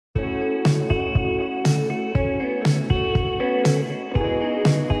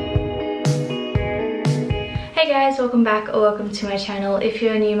Hey guys, welcome back or welcome to my channel. If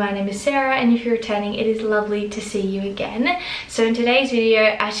you're new, my name is Sarah, and if you're returning, it is lovely to see you again. So in today's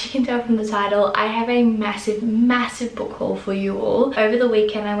video, as you can tell from the title, I have a massive book haul for you all. Over the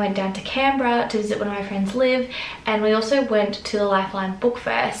weekend I went down to Canberra to visit one of my friends Liv, and we also went to the Lifeline book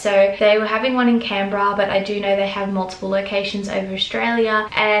fair. So they were having one in Canberra, but I do know they have multiple locations over Australia,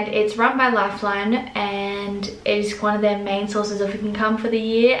 and it's run by Lifeline and it is one of their main sources of income for the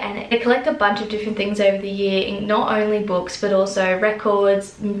year, and they collect a bunch of different things over the year, not only books but also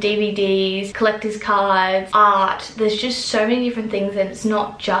records, DVDs, collector's cards, art. There's just so many different things, and it's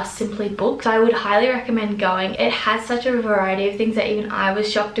not just simply books. So I would highly recommend going. It has such a variety of things that even I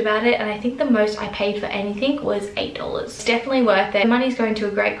was shocked about it, and I think the most I paid for anything was $8. It's definitely worth it. The money's going to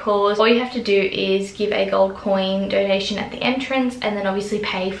a great cause. All you have to do is give a gold coin donation at the entrance, and then obviously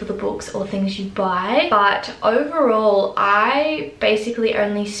pay for the books or things you buy. But overall, I basically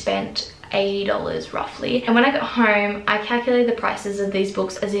only spent $80 roughly, and when I got home I calculated the prices of these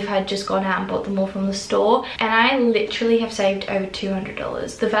books as if I had just gone out and bought them all from the store, and I literally have saved over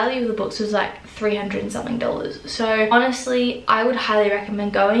 $200. The value of the books was like $300 and something. So honestly, I would highly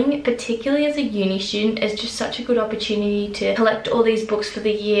recommend going, particularly as a uni student. It's just such a good opportunity to collect all these books for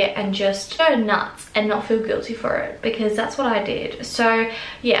the year and just go nuts and not feel guilty for it, because that's what I did. So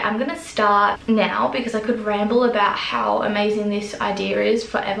yeah, I'm gonna start now because I could ramble about how amazing this idea is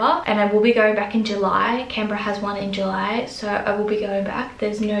forever, and I will be going back in July. Canberra has one in July, so I will be going back.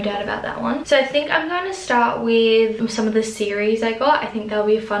 There's no doubt about that one. So I think I'm going to start with some of the series I got. I think that'll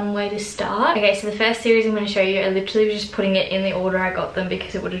be a fun way to start. Okay, so the first series I'm going to show you, I literally was just putting it in the order I got them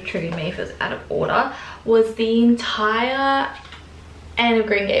because it would have triggered me if it was out of order, was the entire Anne of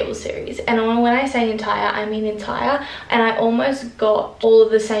Green Gables series. And when I say entire, I mean entire, and I almost got all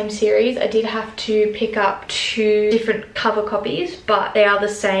of the same series. I did have to pick up 2 different cover copies, but they are the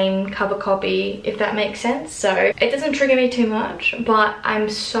same cover copy, if that makes sense. So it doesn't trigger me too much, but I'm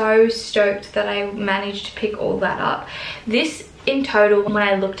so stoked that I managed to pick all that up. This in total, when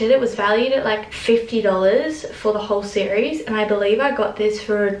I looked at it, was valued at like $50 for the whole series, and I believe I got this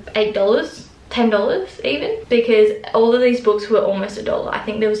for $8. $10 even, because all of these books were almost $1. I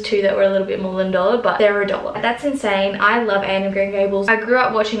think there was 2 that were a little bit more than $1, but they were $1. That's insane. I love Anne of Green Gables. I grew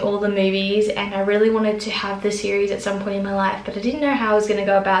up watching all the movies, and I really wanted to have the series at some point in my life, but I didn't know how I was going to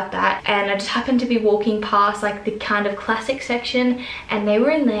go about that. And I just happened to be walking past like the kind of classic section, and they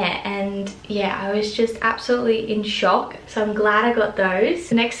were in there, and yeah, I was just absolutely in shock. So I'm glad I got those.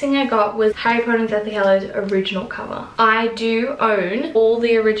 The next thing I got was Harry Potter and Deathly Hallows original cover. I do own all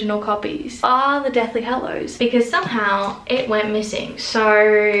the original copies. The Deathly Hallows, because somehow it went missing.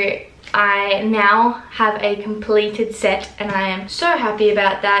 So I now have a completed set, and I am so happy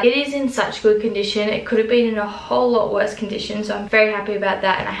about that. It is in such good condition. It could have been in a whole lot worse condition, so I'm very happy about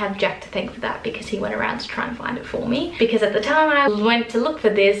that, and I have Jack to thank for that because he went around to try and find it for me, because at the time when I went to look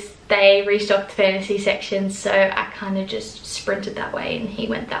for this, they restocked the fantasy section, so I kind of just sprinted that way and he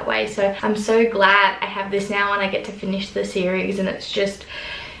went that way. So I'm so glad I have this now, and I get to finish the series, and it's just,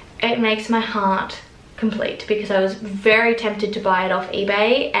 it makes my heart complete, because I was very tempted to buy it off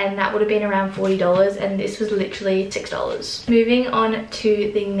eBay, and that would have been around $40, and this was literally $6. Moving on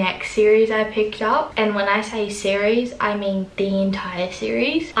to the next series I picked up, and when I say series, I mean the entire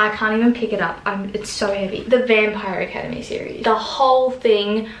series. I can't even pick it up. It's so heavy. The Vampire Academy series. The whole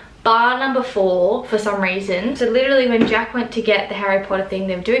thing, bar number 4 for some reason. So literally when Jack went to get the Harry Potter thing,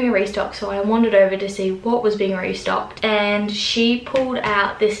 they were doing a restock, so I wandered over to see what was being restocked, and she pulled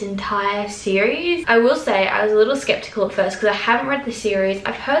out this entire series. I will say I was a little skeptical at first because I haven't read the series.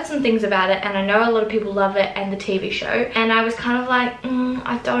 I've heard some things about it, and I know a lot of people love it and the TV show, and I was kind of like,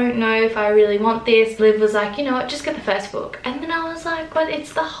 I don't know if I really want this. Liv was like, you know what, just get the first book. And then I was like, but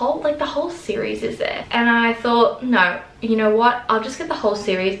it's the whole series is there. And I thought, no, you know what, I'll just get the whole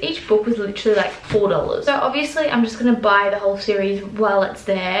series. Each book was literally like $4. So obviously I'm just gonna buy the whole series while it's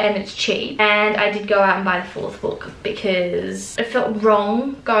there and it's cheap. And I did go out and buy the 4th book because it felt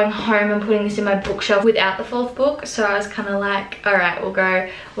wrong going home and putting this in my bookshelf without the 4th book. So I was kind of like, all right, we'll go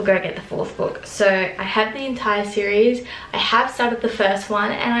get the 4th book. So I have the entire series. I have started the first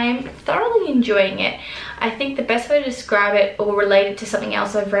one, and I am thoroughly enjoying it. I think the best way to describe it or relate it to something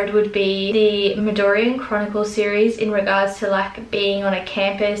else I've read would be the Midorian Chronicles series, in regards to like being on a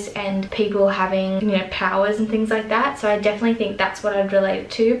campus and people having, you know, powers and things like that. So I definitely think that's what I'd relate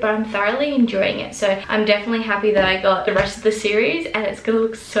it to, but I'm thoroughly enjoying it. So I'm definitely happy that I got the rest of the series, and it's gonna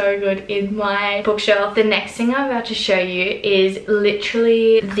look so good in my bookshelf. The next thing I'm about to show you is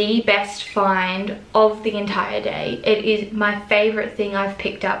literally the best find of the entire day. It is my favorite thing I've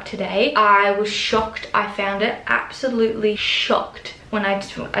picked up today. I was shocked I found it, absolutely shocked when I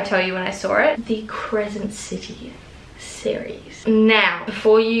tell you when I saw it. The Crescent City series. Now,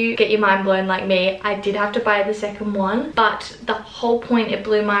 before you get your mind blown like me, I did have to buy the second one, but the whole point, it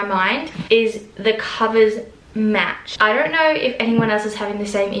blew my mind, is the covers match. I don't know if anyone else is having the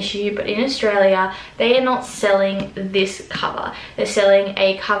same issue, but in Australia they are not selling this cover. They're selling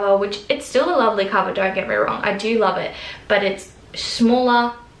a cover which, it's still a lovely cover, don't get me wrong, I do love it, but it's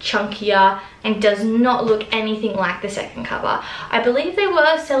smaller, chunkier, and does not look anything like the second cover. I believe they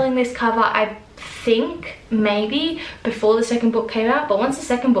were selling this cover, I think maybe before the second book came out, but once the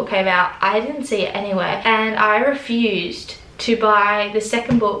second book came out I didn't see it anywhere, and I refused to buy the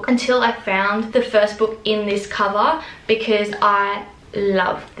second book until I found the first book in this cover, because I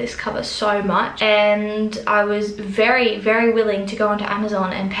love this cover so much, and I was very willing to go onto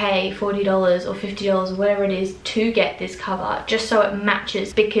Amazon and pay $40 or $50 or whatever it is to get this cover, just so it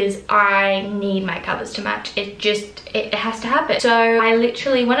matches, because I need my covers to match. It has to happen. So I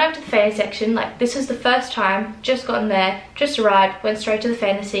literally went over to the fantasy section, like this was the first time, just gotten there, just arrived, went straight to the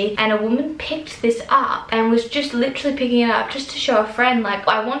fantasy, and a woman picked this up and was just literally picking it up just to show a friend, like,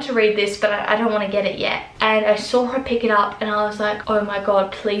 I want to read this but I don't want to get it yet. And I saw her pick it up and I was like, oh my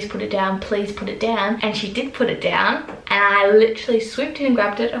god, please put it down, please put it down. And she did put it down, and I literally swooped in and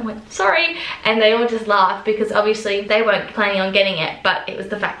grabbed it and went, sorry, and they all just laughed, because obviously they weren't planning on getting it, but it was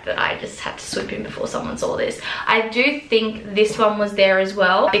the fact that I just had to swoop in before someone saw this. I do think this one was there as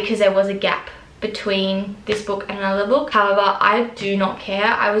well, because there was a gap between this book and another book. However, I do not care.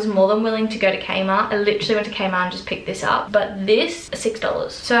 I was more than willing to go to Kmart. I literally went to Kmart and just picked this up, but this $6.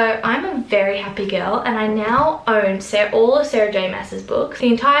 So I'm a very happy girl, and I now own all of Sarah J Maas's books, the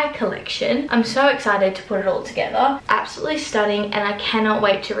entire collection. I'm so excited to put it all together. Absolutely stunning, and I cannot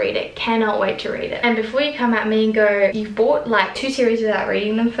wait to read it. Cannot wait to read it. And before you come at me and go, you've bought like 2 series without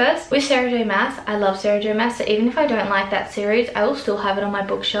reading them first, with Sarah J Maas, I love Sarah J Maas, so even if I don't like that series, I will still have it on my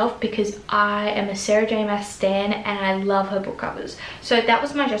bookshelf, because I am a Sarah J Maas stan and I love her book covers. So that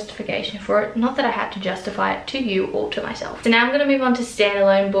was my justification for it. Not that I had to justify it to you or to myself. So now I'm going to move on to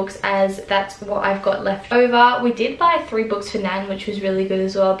standalone books, as that's what I've got left over. We did buy 3 books for Nan, which was really good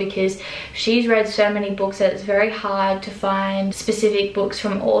as well, because she's read so many books that it's very hard to find specific books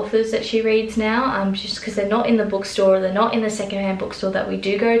from authors that she reads now, just because they're not in the bookstore, they're not in the secondhand bookstore that we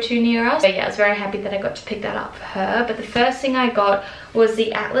do go to near us. So yeah, I was very happy that I got to pick that up for her. But the first thing I got was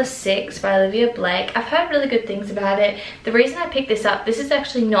the Atlas 6 by Olivia Blake. I've heard really good things about it. The reason I picked this up, this is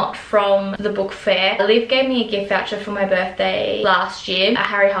actually not from the book fair. Liv gave me a gift voucher for my birthday last year, a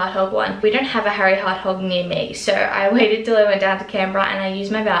Harry Hartog one. We don't have a Harry Hartog near me, so I waited till I went down to Canberra and I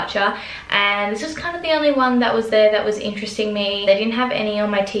used my voucher, and this was kind of the only one that was there that was interesting me. They didn't have any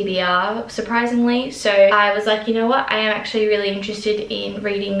on my TBR, surprisingly, so I was like, you know what, I am actually really interested in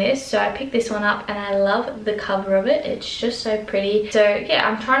reading this, so I picked this one up, and I love the cover of it. It's just so pretty. So yeah,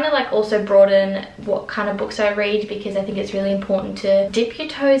 I'm trying to like also broaden what kind of books I read, because I think it's really important to dip your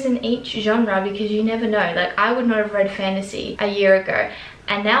toes in each genre, because you never know. Like, I would not have read fantasy a year ago,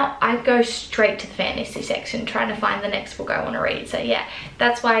 and now I go straight to the fantasy section trying to find the next book I want to read. So yeah,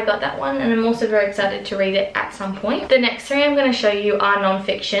 that's why I got that one, and I'm also very excited to read it at some point. The next 3 I'm going to show you are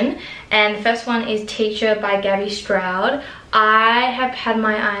non-fiction, and the first one is Teacher by Gabby Stroud. I have had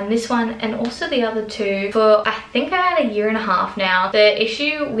my eye on this one and also the other 2 for I think about a year and a half now. The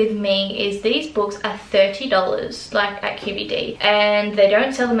issue with me is these books are $30 like at QVD, and they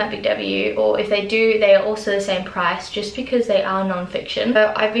don't sell them at Big W, or if they do, they are also the same price, just because they are non-fiction.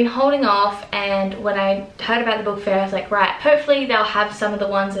 So I've been holding off, and when I heard about the book fair I was like, right, hopefully they'll have some of the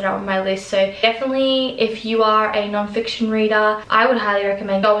ones that are on my list. So definitely, if you are a non-fiction reader, I would highly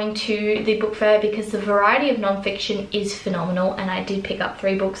recommend going to the book fair, because the variety of non-fiction is phenomenal. And I did pick up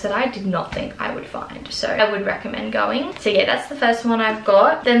 3 books that I did not think I would find, so I would recommend going. So yeah, that's the first one I've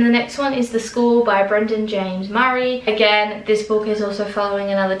got. Then the next one is The School by Brendan James Murray. Again, this book is also following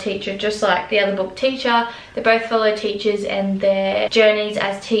another teacher, just like the other book Teacher. They both follow teachers and their journeys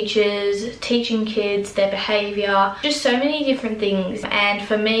as teachers, teaching kids, their behaviour, just so many different things. And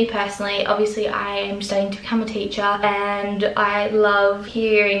for me personally, obviously I am studying to become a teacher, and I love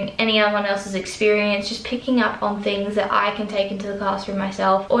hearing anyone else's experience, just picking up on things that I can take into the classroom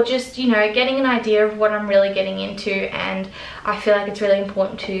myself, or just, you know, getting an idea of what I'm really getting into. And I feel like it's really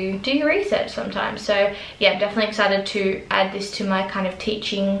important to do your research sometimes. So yeah, I'm definitely excited to add this to my kind of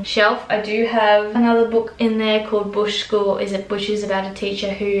teaching shelf. I do have another book in there called Bush School, which is about a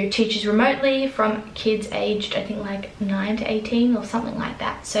teacher who teaches remotely from kids aged, I think like 9 to 18 or something like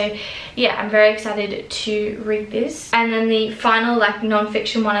that. So yeah, I'm very excited to read this. And then the final like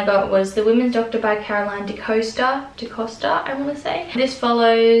non-fiction one I got was The Women's Doctor by Caroline DaCosta. master, I want to say. This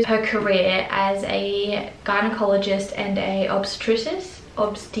follows her career as a gynecologist and a obstetrician.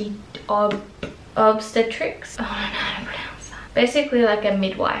 Obstetrics. Oh, I don't know how to pronounce that. Basically like a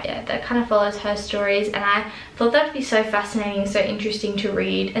midwife. Yeah, that kind of follows her stories, and I thought that would be so fascinating, so interesting to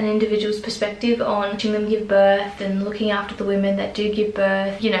read an individual's perspective on watching them give birth and looking after the women that do give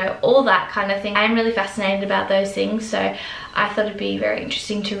birth, you know, all that kind of thing. I'm really fascinated about those things, so I thought it'd be very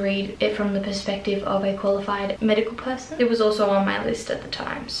interesting to read it from the perspective of a qualified medical person. It was also on my list at the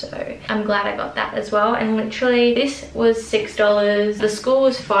time, so I'm glad I got that as well. And literally this was $6, the school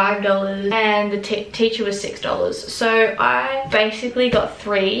was $5, and the teacher was $6. So I basically got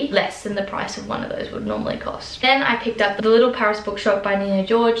 3 less than the price of one of those would normally cost. Then I picked up The Little Paris Bookshop by Nina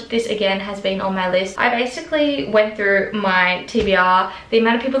George. This again has been on my list. I basically went through my TBR. The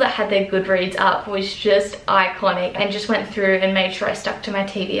amount of people that had their Goodreads up was just iconic, and just went through and made sure I stuck to my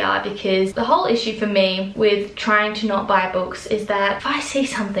TBR, because the whole issue for me with trying to not buy books is that if I see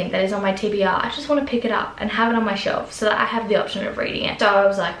something that is on my TBR, I just want to pick it up and have it on my shelf so that I have the option of reading it. So I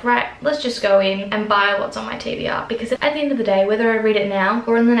was like, right, let's just go in and buy what's on my TBR, because at the end of the day, whether I read it now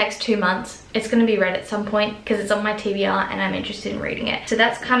or in the next 2 months, it's going to be read at some point because it's on my TBR and I'm interested in reading it. So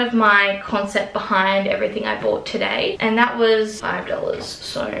that's kind of my concept behind everything I bought today, and that was $5,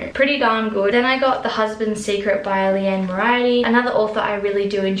 so pretty darn good. Then I got The Husband's Secret by Leanne Moriarty, another author I really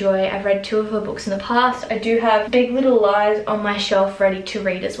do enjoy. I've read 2 of her books in the past. I do have Big Little Lies on my shelf ready to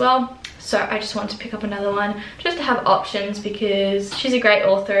read as well. So I just wanted to pick up another one just to have options, because she's a great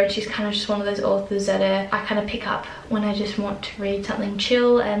author and she's kind of just one of those authors that I kind of pick up when I just want to read something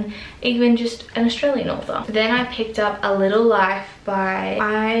chill, and even just an Australian author. Then I picked up A Little Life by,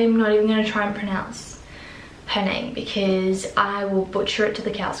 I'm not even going to try and pronounce her name because I will butcher it till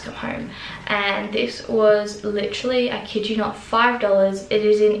the cows come home. And this was literally, I kid you not, $5. It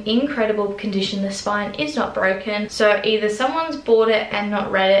is in incredible condition. The spine is not broken, so either someone's bought it and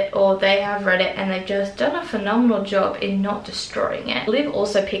not read it, or they have read it and they've just done a phenomenal job in not destroying it. Liv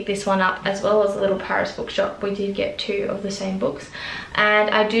also picked this one up, as well as The Little Paris Bookshop. We did get 2 of the same books, and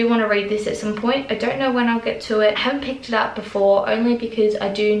I do want to read this at some point. I don't know when I'll get to it. I haven't picked it up before, only because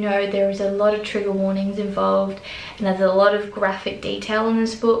I do know there is a lot of trigger warnings involved, and there's a lot of graphic detail in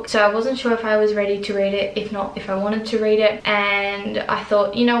this book, so I wasn't sure if I was ready to read it, if not, if I wanted to read it. And I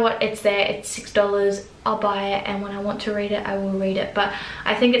thought, you know what, it's there, it's $6, I'll buy it, and when I want to read it, I will read it. But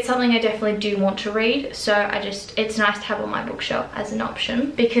I think it's something I definitely do want to read, so it's nice to have on my bookshelf as an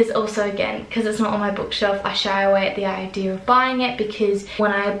option. Because also, again, because it's not on my bookshelf, I shy away at the idea of buying it, because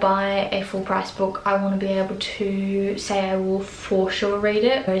when I buy a full price book, I want to be able to say I will for sure read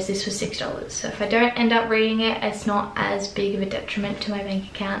it, whereas this was $6. So if I don't end up reading it, it's not as big of a detriment to my bank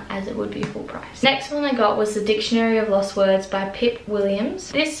account as it would be full price. Next one I got was The Dictionary of Lost Words by Pip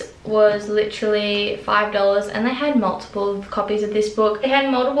Williams. This was literally $5, and they had multiple copies of this book. They had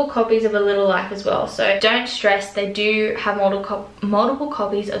multiple copies of A Little Life as well, so don't stress, they do have multiple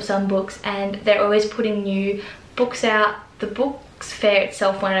copies of some books, and they're always putting new books out. The books fair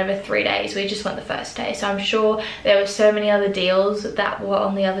itself went over 3 days. We just went the first day, so I'm sure there were so many other deals that were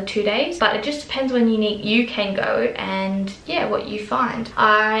on the other 2 days, but it just depends when you can go, and yeah, what you find.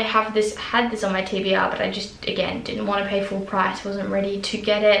 I had this on my TBR, but I just, again, didn't want to pay full price, wasn't ready to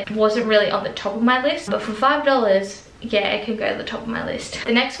get it, wasn't really on the top of my list, but for $5, yeah, it could go to the top of my list.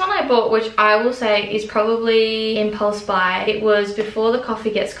 The next one I bought, which I will say is probably impulse buy, it was Before the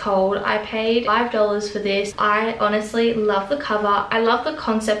Coffee Gets Cold. I paid $5 for this. I honestly love the cover. I love the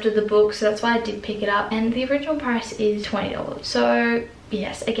concept of the book, so that's why I did pick it up, and the original price is $20. So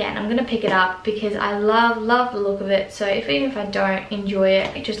yes, again, I'm gonna pick it up because I love the look of it. So even if I don't enjoy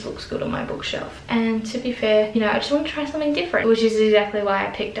it, it just looks good on my bookshelf. And to be fair, you know, I just want to try something different, which is exactly why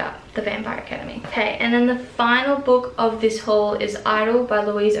I picked up The Vampire Academy. Okay, and then the final book of this haul is Idol by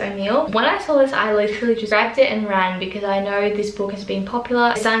Louise O'Neill. When I saw this, I literally just grabbed it and ran, because I know this book has been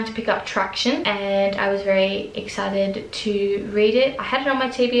popular. It's starting to pick up traction, and I was very excited to read it. I had it on my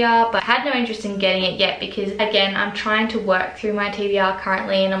TBR, but I had no interest in getting it yet, because again, I'm trying to work through my TBR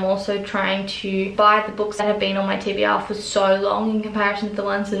currently, and I'm also trying to buy the books that have been on my TBR for so long in comparison to the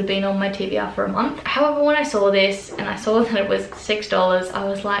ones that have been on my TBR for a month. However, when I saw this and I saw that it was $6, I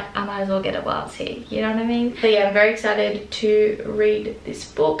was like, I might as well get it while it's here, you know what I mean? So yeah, I'm very excited to read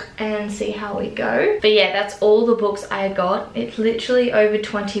this book and see how we go. But yeah, that's all the books I got. It's literally over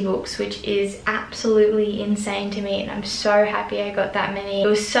 20 books, which is absolutely insane to me, and I'm so happy I got that many. It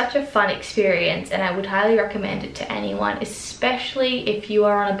was such a fun experience, and I would highly recommend it to anyone, especially if you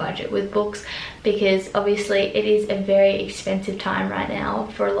are on a budget with books, because obviously it is a very expensive time right now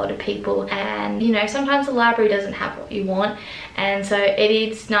for a lot of people, and you know, sometimes the library doesn't have what you want, and so it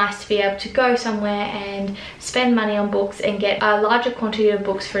is nice to be able to go somewhere and spend money on books and get a larger quantity of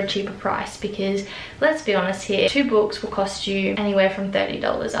books for a cheaper price, because let's be honest here, 2 books will cost you anywhere from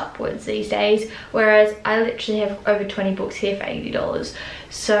 $30 upwards these days, whereas I literally have over 20 books here for $80.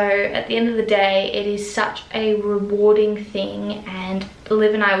 So at the end of the day, it is such a rewarding thing, and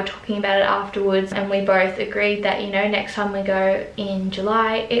Liv and I were talking about it afterwards, and we both agreed that, you know, next time we go in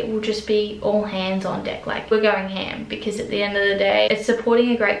July, it will just be all hands on deck. Like, we're going ham, because at the end of the day, it's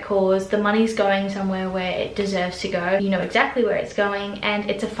supporting a great cause. The money's going somewhere where it deserves to go. You know exactly where it's going, and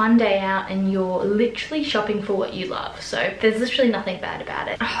it's a fun day out, and you're literally shopping for what you love. So there's literally nothing bad about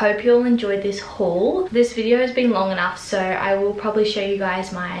it. I hope you all enjoyed this haul. This video has been long enough, so I will probably show you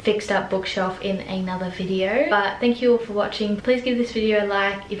guys my fixed up bookshelf in another video. But thank you all for watching. Please give this video a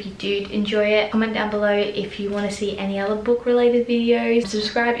like if you did enjoy it. Comment down below if you want to see any other book related videos.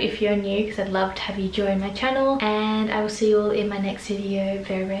 Subscribe if you're new, because I'd love to have you join my channel, and I will see you all in my next video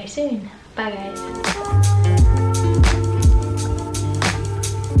very, very soon. Bye guys.